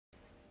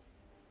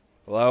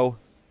Hello?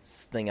 Is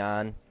this thing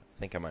on? I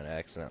think I might have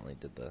accidentally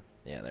did the...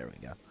 Yeah, there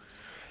we go.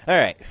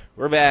 Alright,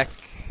 we're back.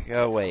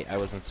 Oh, wait, I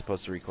wasn't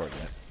supposed to record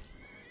yet.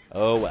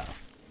 Oh, well.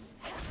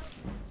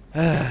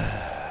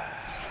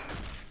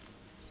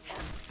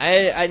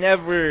 I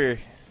never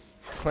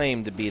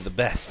claimed to be the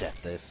best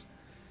at this.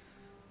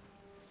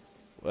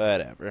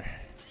 Whatever.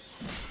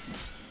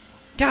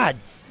 God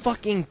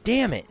fucking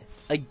damn it.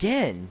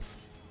 Again.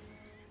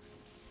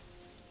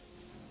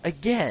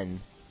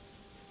 Again.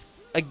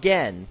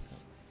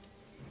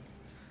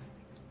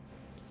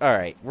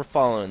 Alright, we're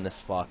following this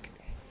fuck.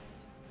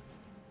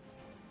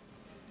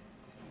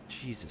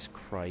 Jesus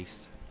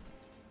Christ.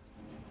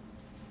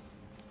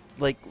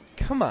 Like,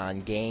 come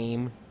on,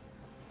 game.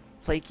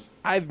 Like,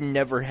 I've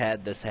never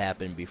had this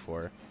happen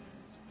before.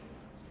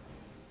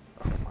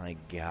 Oh my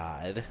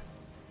god.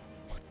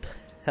 What the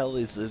hell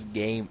is this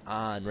game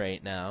on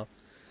right now?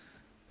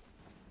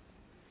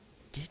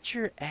 Get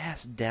your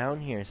ass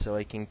down here so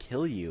I can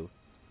kill you.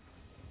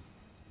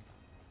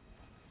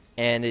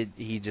 And it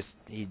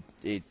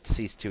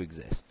ceased to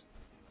exist.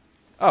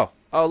 Oh,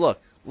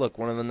 look,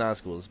 one of the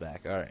Nazgul is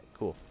back. Alright,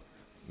 cool.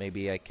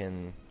 Maybe I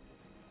can...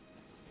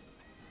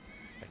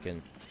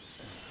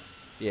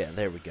 Yeah,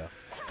 there we go.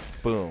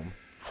 Boom.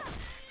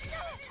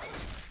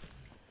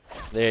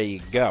 There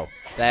you go.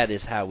 That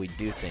is how we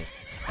do things.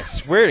 I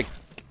swear to...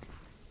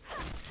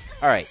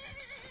 Alright.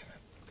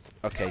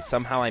 Okay,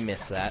 somehow I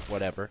missed that.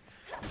 Whatever.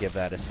 Give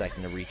that a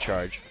second to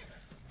recharge.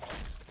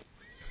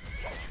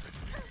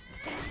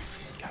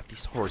 God,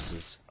 these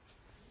horses.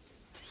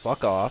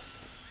 Fuck off.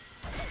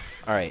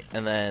 Alright,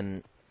 and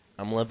then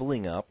I'm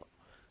leveling up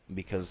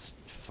because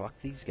fuck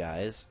these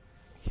guys.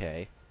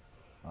 Okay.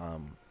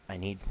 I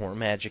need more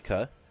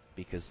magicka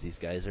because these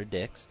guys are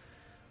dicks.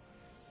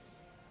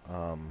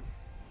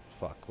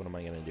 Fuck, what am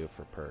I gonna do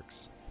for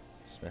perks?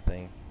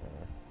 Smithing?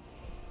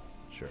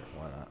 Sure,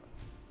 why not?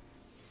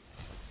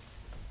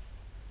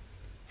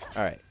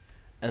 Alright,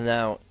 and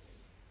now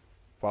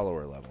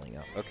follower leveling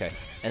up. Okay,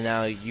 and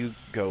now you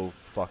go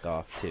fuck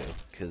off too,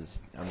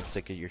 because I'm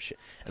sick of your shit.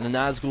 And the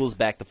Nazgul is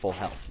back to full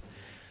health.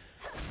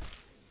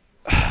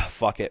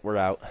 Fuck it, we're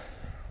out.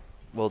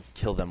 We'll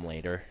kill them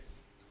later.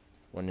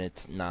 When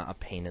it's not a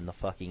pain in the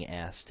fucking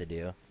ass to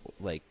do.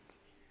 Like,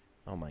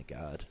 oh my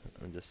god.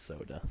 I'm just so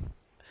done.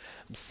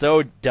 I'm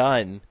so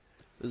done.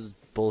 This is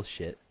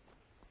bullshit.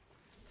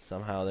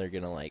 Somehow they're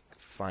gonna, like,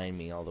 find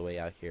me all the way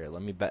out here.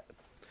 Let me bet.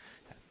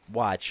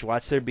 Watch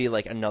there be,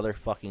 like, another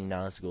fucking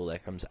Nazgul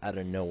that comes out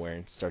of nowhere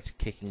and starts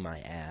kicking my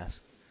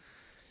ass.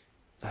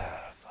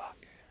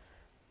 Fuck.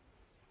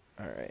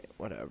 Alright,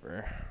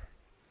 whatever.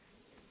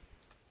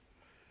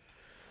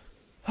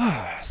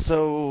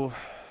 So...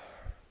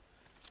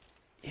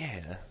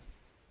 Yeah,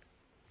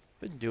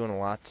 been doing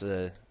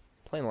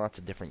playing lots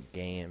of different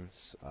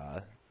games,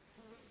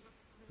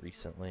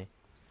 recently.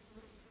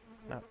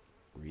 Not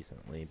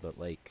recently, but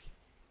like,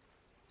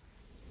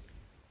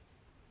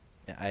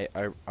 I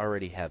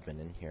already have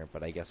been in here,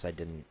 but I guess I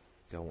didn't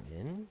go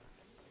in.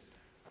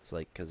 It's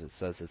like, cause it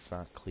says it's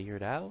not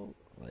cleared out.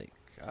 Like,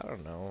 I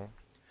don't know.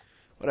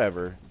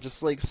 Whatever.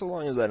 Just like, so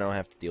long as I don't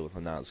have to deal with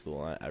a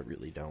Nazgul, I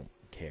really don't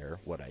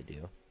care what I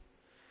do.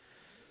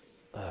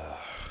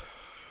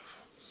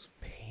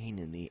 Pain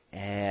in the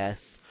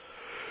ass.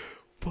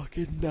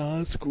 Fucking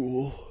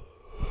Nazgul.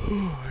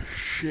 Oh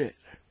shit.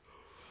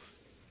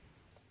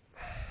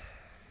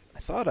 I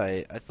thought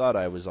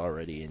I was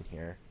already in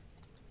here.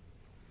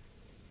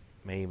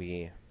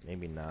 Maybe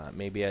not.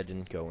 Maybe I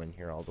didn't go in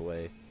here all the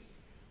way.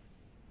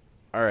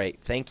 Alright,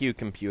 thank you,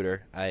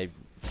 computer.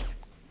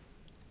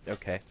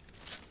 Okay.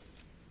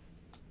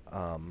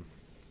 My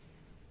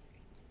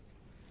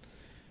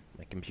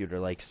computer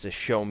likes to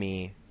show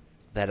me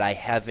that I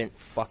haven't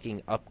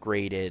fucking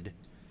upgraded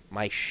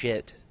my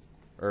shit,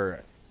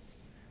 or,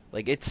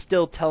 like, it's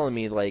still telling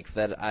me, like,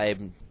 that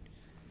I'm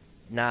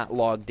not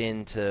logged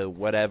into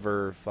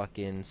whatever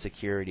fucking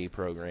security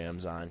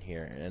program's on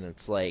here, and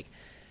it's like,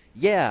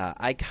 yeah,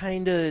 I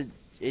kinda,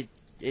 it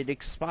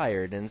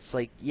expired, and it's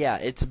like, yeah,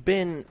 it's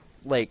been,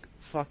 like,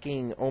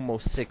 fucking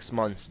almost 6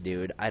 months,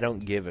 dude. I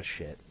don't give a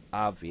shit,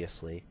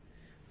 obviously.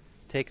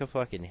 Take a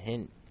fucking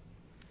hint,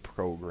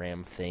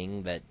 program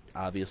thing that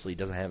obviously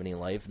doesn't have any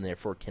life and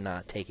therefore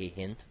cannot take a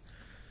hint.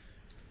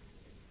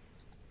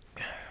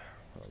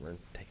 Well, we're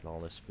taking all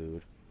this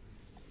food.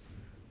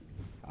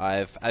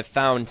 I've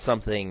found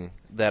something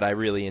that I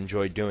really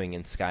enjoy doing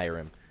in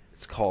Skyrim.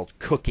 It's called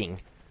cooking.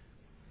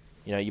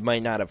 You know, you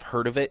might not have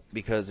heard of it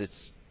because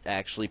it's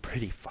actually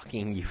pretty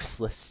fucking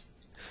useless.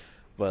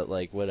 But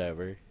like,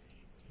 whatever.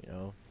 You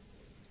know,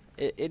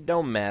 it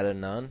don't matter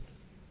none.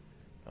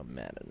 Don't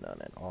matter none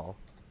at all.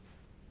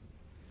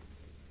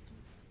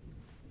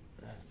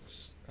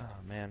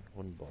 Oh man,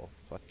 wooden bowl.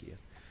 Fuck you.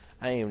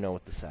 I don't even know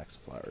what the sacks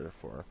of flour are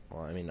for.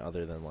 Well, I mean,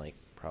 other than like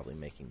probably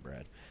making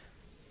bread.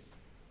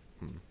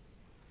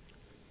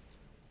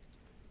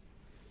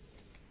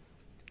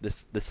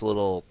 This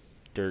little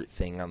dirt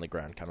thing on the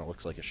ground kind of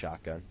looks like a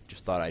shotgun.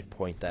 Just thought I'd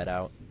point that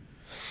out.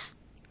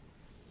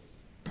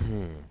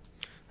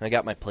 I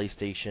got my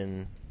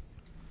PlayStation,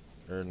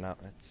 or not.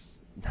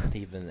 It's Not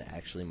even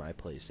actually my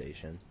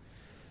PlayStation.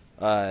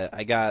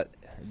 I got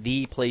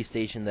the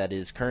PlayStation that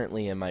is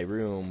currently in my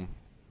room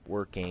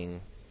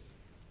working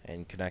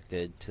and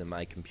connected to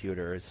my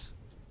computers.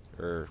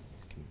 Or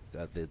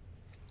the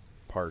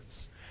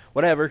parts.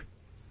 Whatever.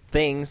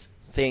 Things.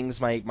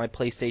 My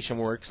PlayStation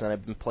works, and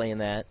I've been playing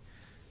that.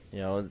 You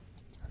know,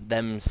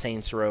 them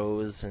Saints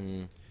Rows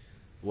and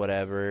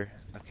whatever.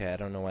 Okay, I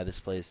don't know why this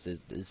place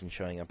isn't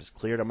showing up as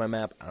cleared on my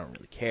map. I don't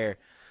really care.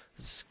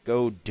 Just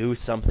go do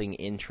something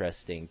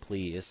interesting,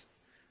 please.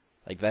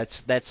 Like,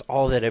 that's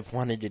all that I've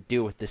wanted to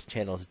do with this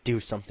channel, is do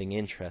something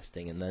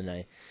interesting. And then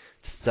I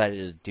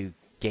decided to do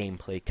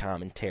gameplay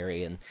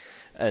commentary, and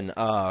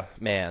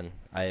man,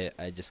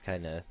 I just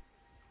kind of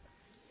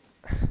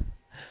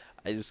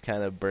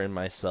burned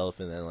myself,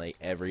 and then like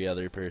every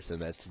other person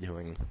that's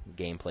doing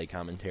gameplay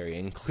commentary,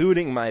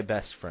 including my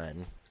best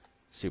friend,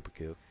 Super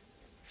Kook.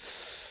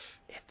 It's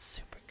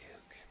Super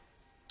Kook.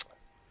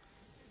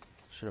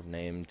 Should have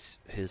named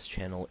his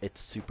channel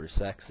It's Super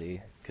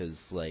Sexy,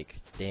 cause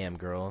like, damn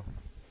girl,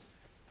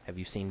 have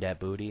you seen that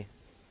booty?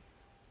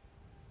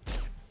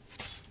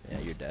 Yeah,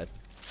 you're dead.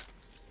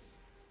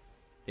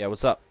 Yeah,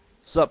 what's up?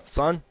 What's up,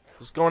 son?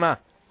 What's going on?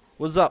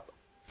 What's up?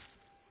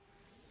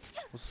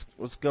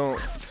 What's going?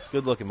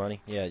 Good looking,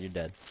 money. Yeah, you're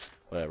dead.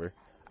 Whatever.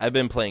 I've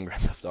been playing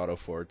Grand Theft Auto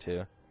 4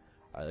 too.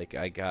 I think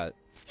I got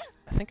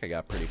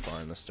pretty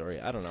far in the story.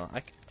 I don't know.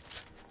 I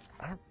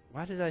don't.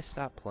 Why did I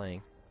stop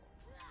playing?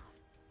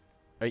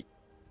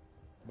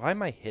 Why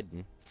am I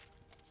hidden?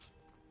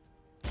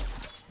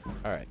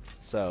 All right.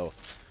 So,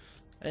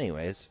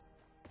 anyways,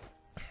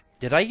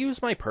 did I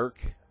use my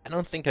perk? I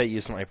don't think I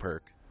used my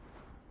perk.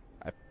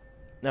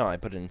 No, I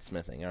put it in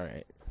smithing. All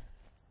right.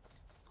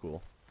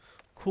 Cool.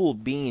 Cool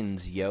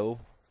beans, yo.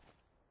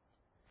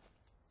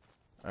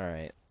 All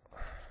right.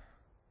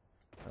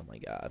 Oh my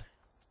god.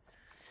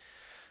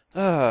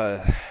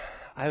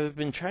 I've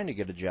been trying to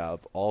get a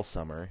job all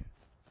summer,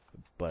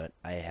 but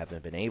I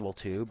haven't been able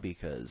to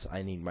because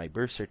I need my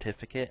birth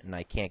certificate, and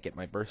I can't get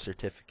my birth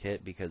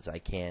certificate because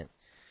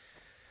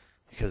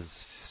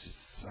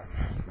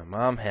my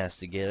mom has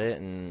to get it,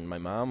 and my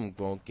mom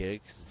won't get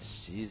it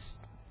because she's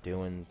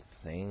doing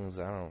things.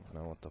 I don't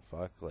know what the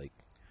fuck. Like,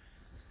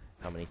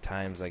 how many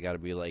times I gotta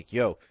be like,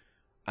 yo,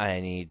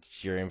 I need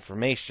your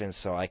information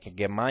so I can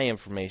get my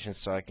information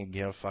so I can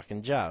get a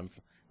fucking job.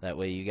 That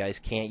way you guys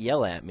can't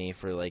yell at me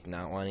for, like,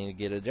 not wanting to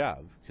get a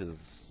job.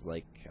 Because,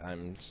 like,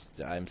 I'm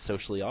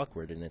socially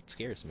awkward and it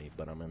scares me.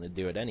 But I'm gonna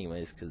do it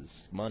anyways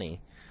because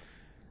money.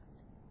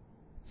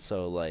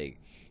 So, like,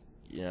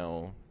 you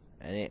know,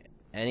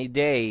 any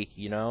day,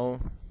 you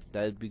know,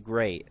 that'd be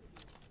great.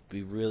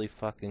 Be really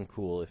fucking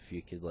cool if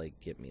you could, like,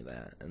 get me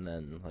that. And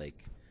then, like,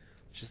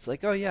 just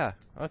like, oh yeah,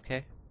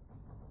 okay.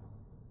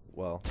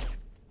 Well,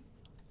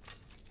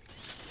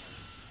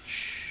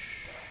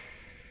 shh.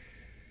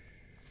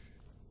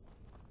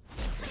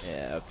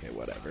 Yeah, okay,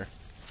 whatever.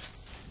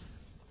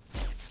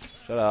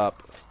 Shut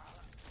up.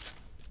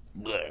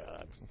 Blah.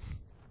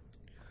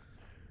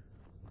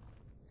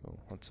 Oh,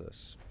 what's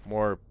this?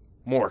 More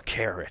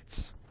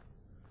carrots.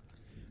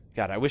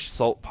 God, I wish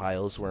salt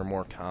piles were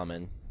more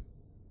common.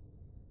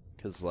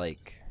 'Cause,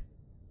 like,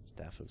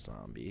 Staff of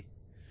Zombie.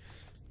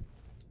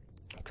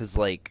 'Cause,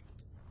 like,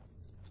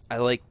 I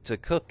like to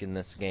cook in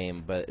this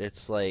game, but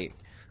it's like,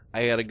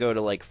 I gotta go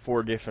to, like,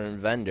 4 different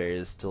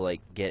vendors to,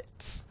 like,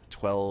 get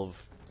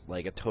 12,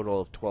 like, a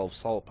total of 12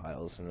 salt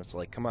piles, and it's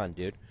like, come on,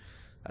 dude.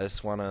 I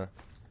just wanna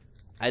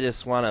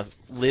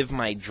live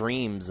my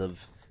dreams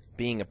of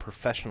being a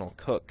professional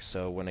cook,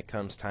 so when it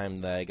comes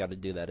time that I gotta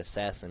do that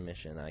assassin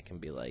mission, I can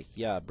be like,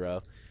 yeah,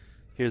 bro,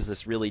 here's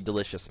this really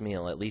delicious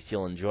meal. At least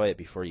you'll enjoy it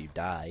before you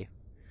die.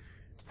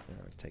 You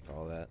know, take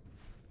all that.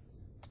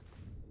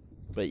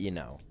 But, you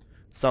know,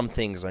 some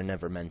things are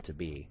never meant to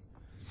be.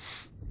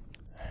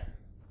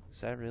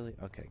 Is that really?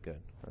 Okay,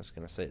 good. I was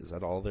going to say, is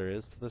that all there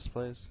is to this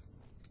place?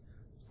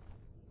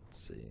 Let's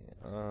see.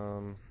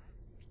 I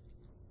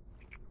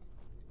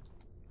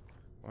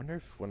wonder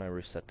if when I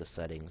reset the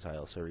settings, I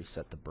also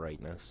reset the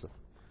brightness.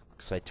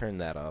 Because I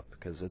turned that up,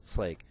 because it's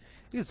like,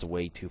 it's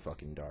way too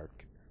fucking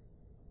dark.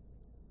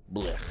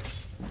 Blech.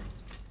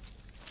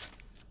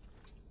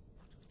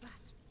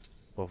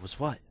 What was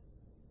what?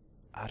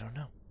 I don't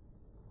know.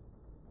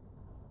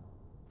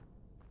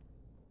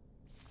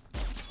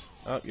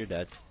 Oh, you're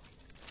dead.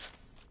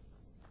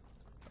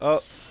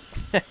 Oh.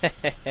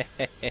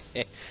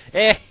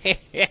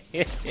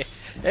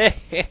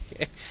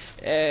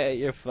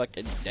 You're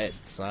fucking dead,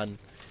 son.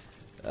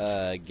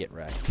 Get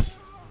wrecked.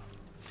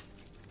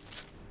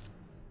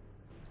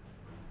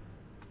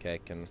 Okay,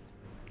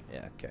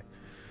 yeah, okay.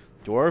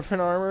 Dwarven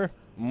armor?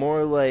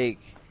 More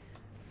like,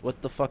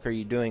 what the fuck are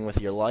you doing with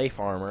your life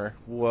armor?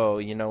 Whoa,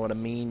 you know what I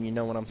mean? You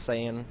know what I'm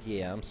saying?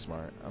 Yeah, I'm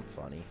smart. I'm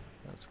funny.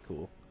 That's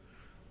cool.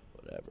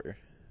 Whatever.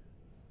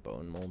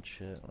 Bone mold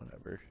shit,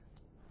 whatever.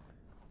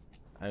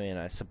 I mean,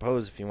 I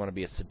suppose if you want to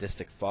be a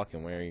sadistic fuck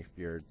and wear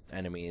your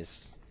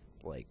enemies,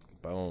 like,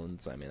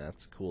 bones, I mean,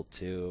 that's cool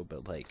too,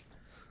 but, like,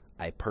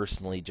 I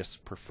personally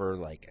just prefer,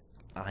 like,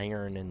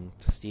 iron and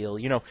steel.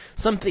 You know,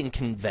 something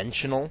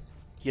conventional.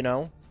 You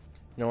know?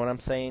 You know what I'm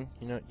saying?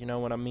 You know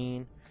what I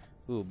mean?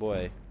 Ooh,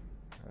 boy.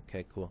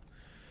 Okay, cool.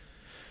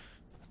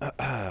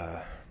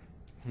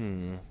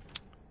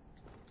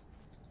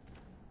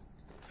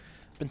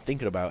 Been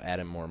thinking about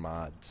adding more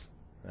mods.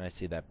 I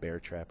see that bear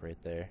trap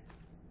right there.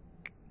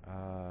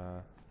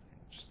 Oh,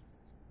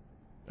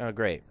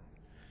 great.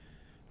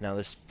 Now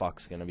this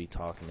fuck's gonna be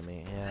talking to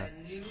me.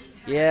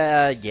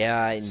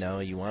 Yeah, I know.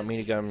 You want me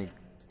to come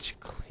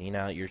clean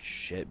out your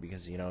shit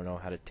because you don't know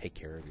how to take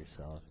care of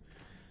yourself.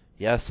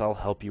 Yes, I'll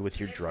help you with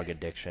your drug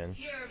addiction.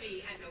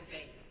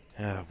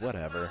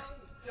 Whatever.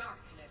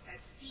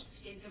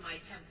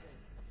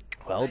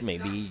 Well,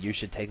 maybe you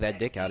should take that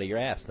dick out of your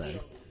ass then.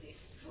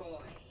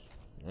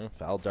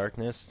 Foul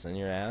darkness in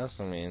your ass?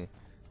 I mean,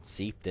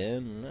 seeped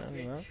in? I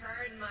don't know.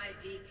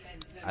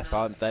 I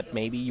thought that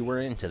maybe you were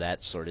into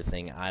that sort of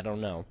thing. I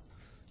don't know.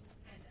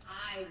 And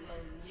I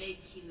will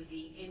make you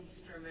the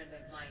instrument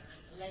of my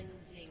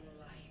cleansing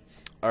light.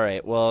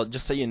 Alright, well,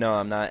 just so you know,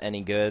 I'm not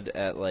any good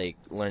at, like,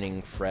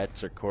 learning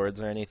frets or chords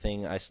or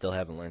anything. I still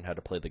haven't learned how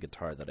to play the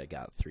guitar that I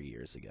got 3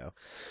 years ago.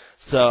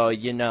 So,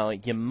 you know,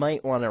 you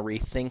might want to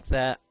rethink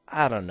that.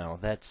 I don't know.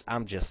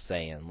 I'm just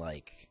saying,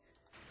 like,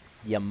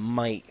 you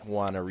might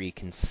want to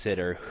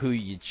reconsider who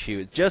you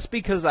choose. Just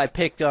because I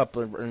picked up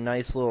a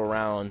nice little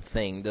round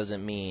thing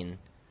doesn't mean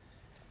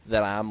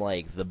that I'm,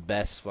 like, the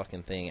best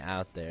fucking thing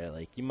out there.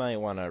 Like, you might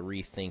want to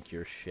rethink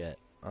your shit.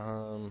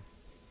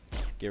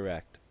 Get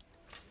wrecked.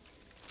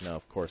 No,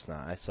 of course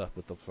not. I suck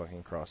with the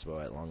fucking crossbow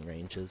at long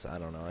ranges. I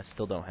don't know. I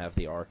still don't have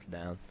the arc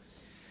down.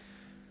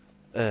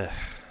 Ugh.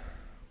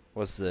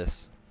 What's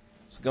this?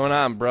 What's going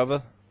on,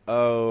 brother?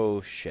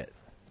 Oh, shit.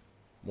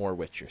 More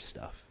Witcher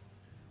stuff.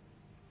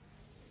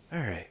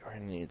 Alright, we're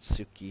gonna need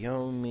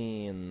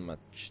Tsukiyomi and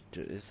much.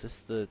 Is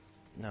this the...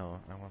 No,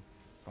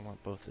 I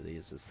want both of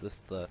these. Is this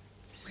the...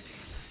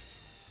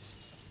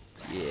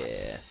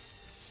 Yeah.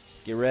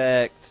 Get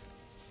wrecked.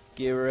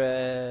 Get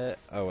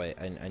wrecked. Oh, wait,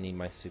 I need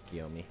my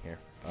Tsukiyomi here.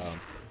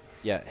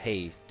 Yeah,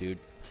 hey, dude.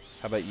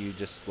 How about you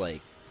just,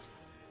 like,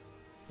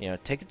 you know,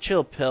 take a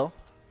chill pill.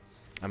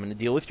 I'm gonna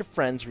deal with your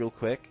friends real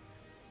quick.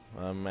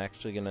 I'm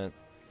actually gonna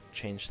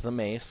change to the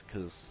mace,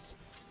 because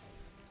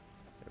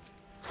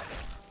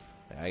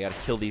I gotta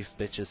kill these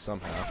bitches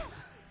somehow.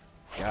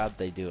 God,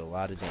 they do a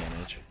lot of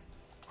damage.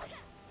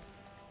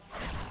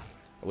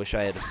 I wish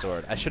I had a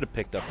sword. I should have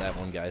picked up that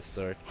one guy's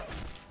sword.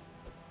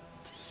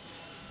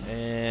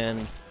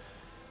 And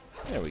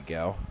there we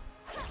go.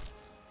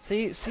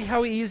 See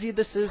how easy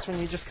this is when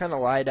you just kind of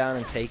lie down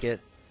and take it?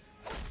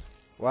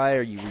 Why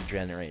are you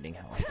regenerating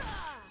health?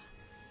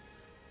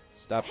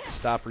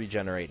 Stop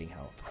regenerating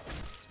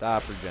health.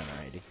 Stop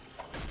regenerating.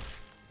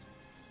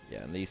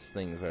 Yeah, and these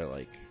things are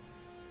like...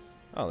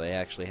 Oh, they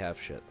actually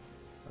have shit.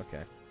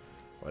 Okay.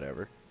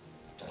 Whatever.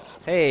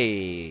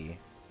 Hey!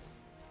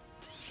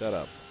 Shut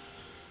up.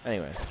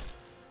 Anyways.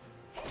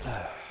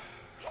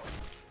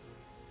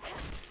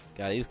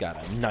 God, he's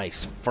got a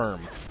nice,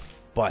 firm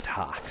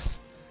buttocks.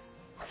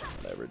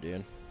 Whatever,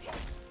 dude.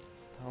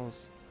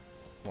 Hell's...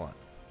 What?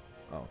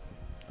 Oh,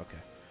 okay.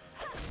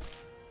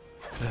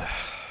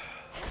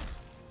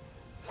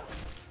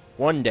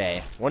 One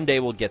day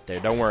we'll get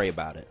there. Don't worry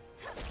about it.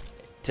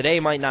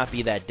 Today might not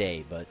be that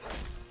day, but...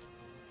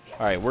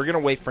 Alright, we're gonna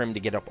wait for him to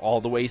get up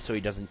all the way so he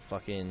doesn't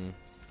fucking...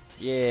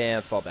 Yeah,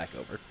 fall back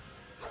over.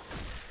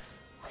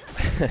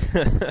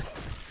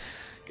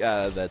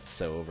 God, that's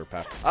so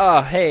overpowered.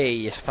 Oh, hey,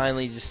 you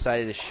finally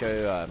decided to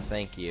show up.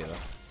 Thank you.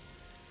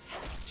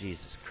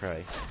 Jesus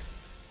Christ.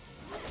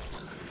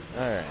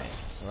 Alright,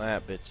 so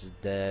that bitch is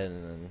dead,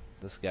 and then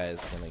this guy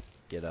is gonna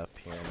get up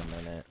here in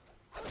a minute.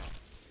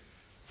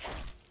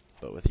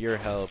 But with your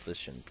help, this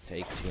shouldn't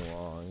take too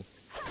long.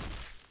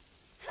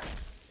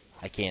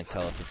 I can't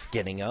tell if it's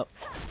getting up.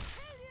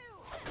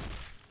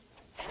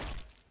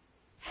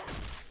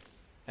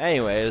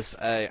 Anyways,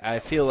 I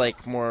feel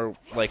like more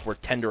like we're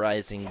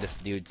tenderizing this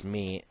dude's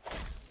meat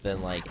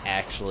than like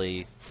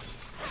actually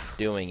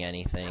doing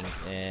anything,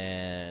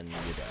 and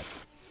you're dead.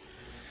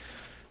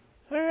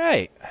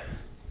 Alright.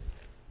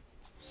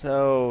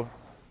 So,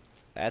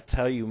 that's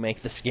how you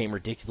make this game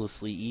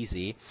ridiculously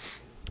easy.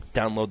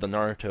 Download the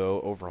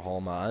Naruto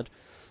Overhaul mod.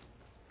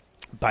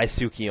 Buy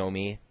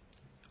Tsukiyomi.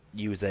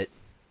 Use it.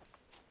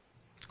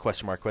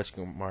 Question mark,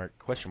 question mark,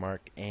 question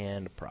mark,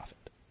 and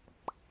profit.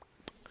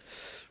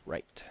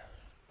 Right.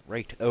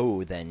 Right.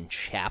 Oh, then,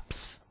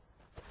 chaps.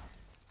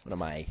 What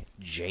am I,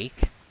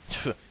 Jake?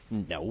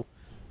 No.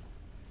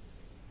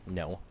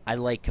 No. I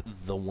like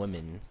the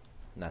women.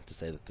 Not to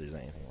say that there's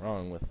anything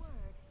wrong with...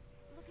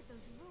 Look at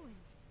those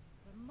ruins.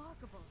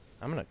 Remarkable.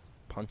 I'm gonna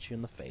punch you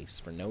in the face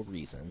for no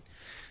reason.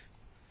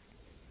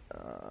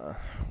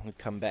 We'll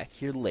come back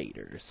here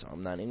later, so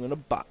I'm not even gonna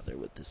bother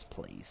with this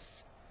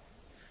place.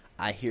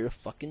 I hear a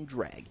fucking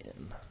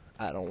dragon.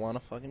 I don't want to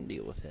fucking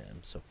deal with him,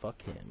 so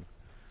fuck him.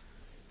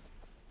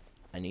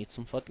 I need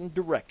some fucking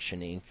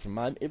directioning for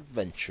my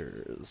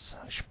adventures.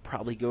 I should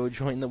probably go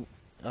join the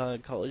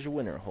College of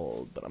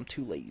Winterhold, but I'm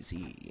too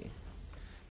lazy.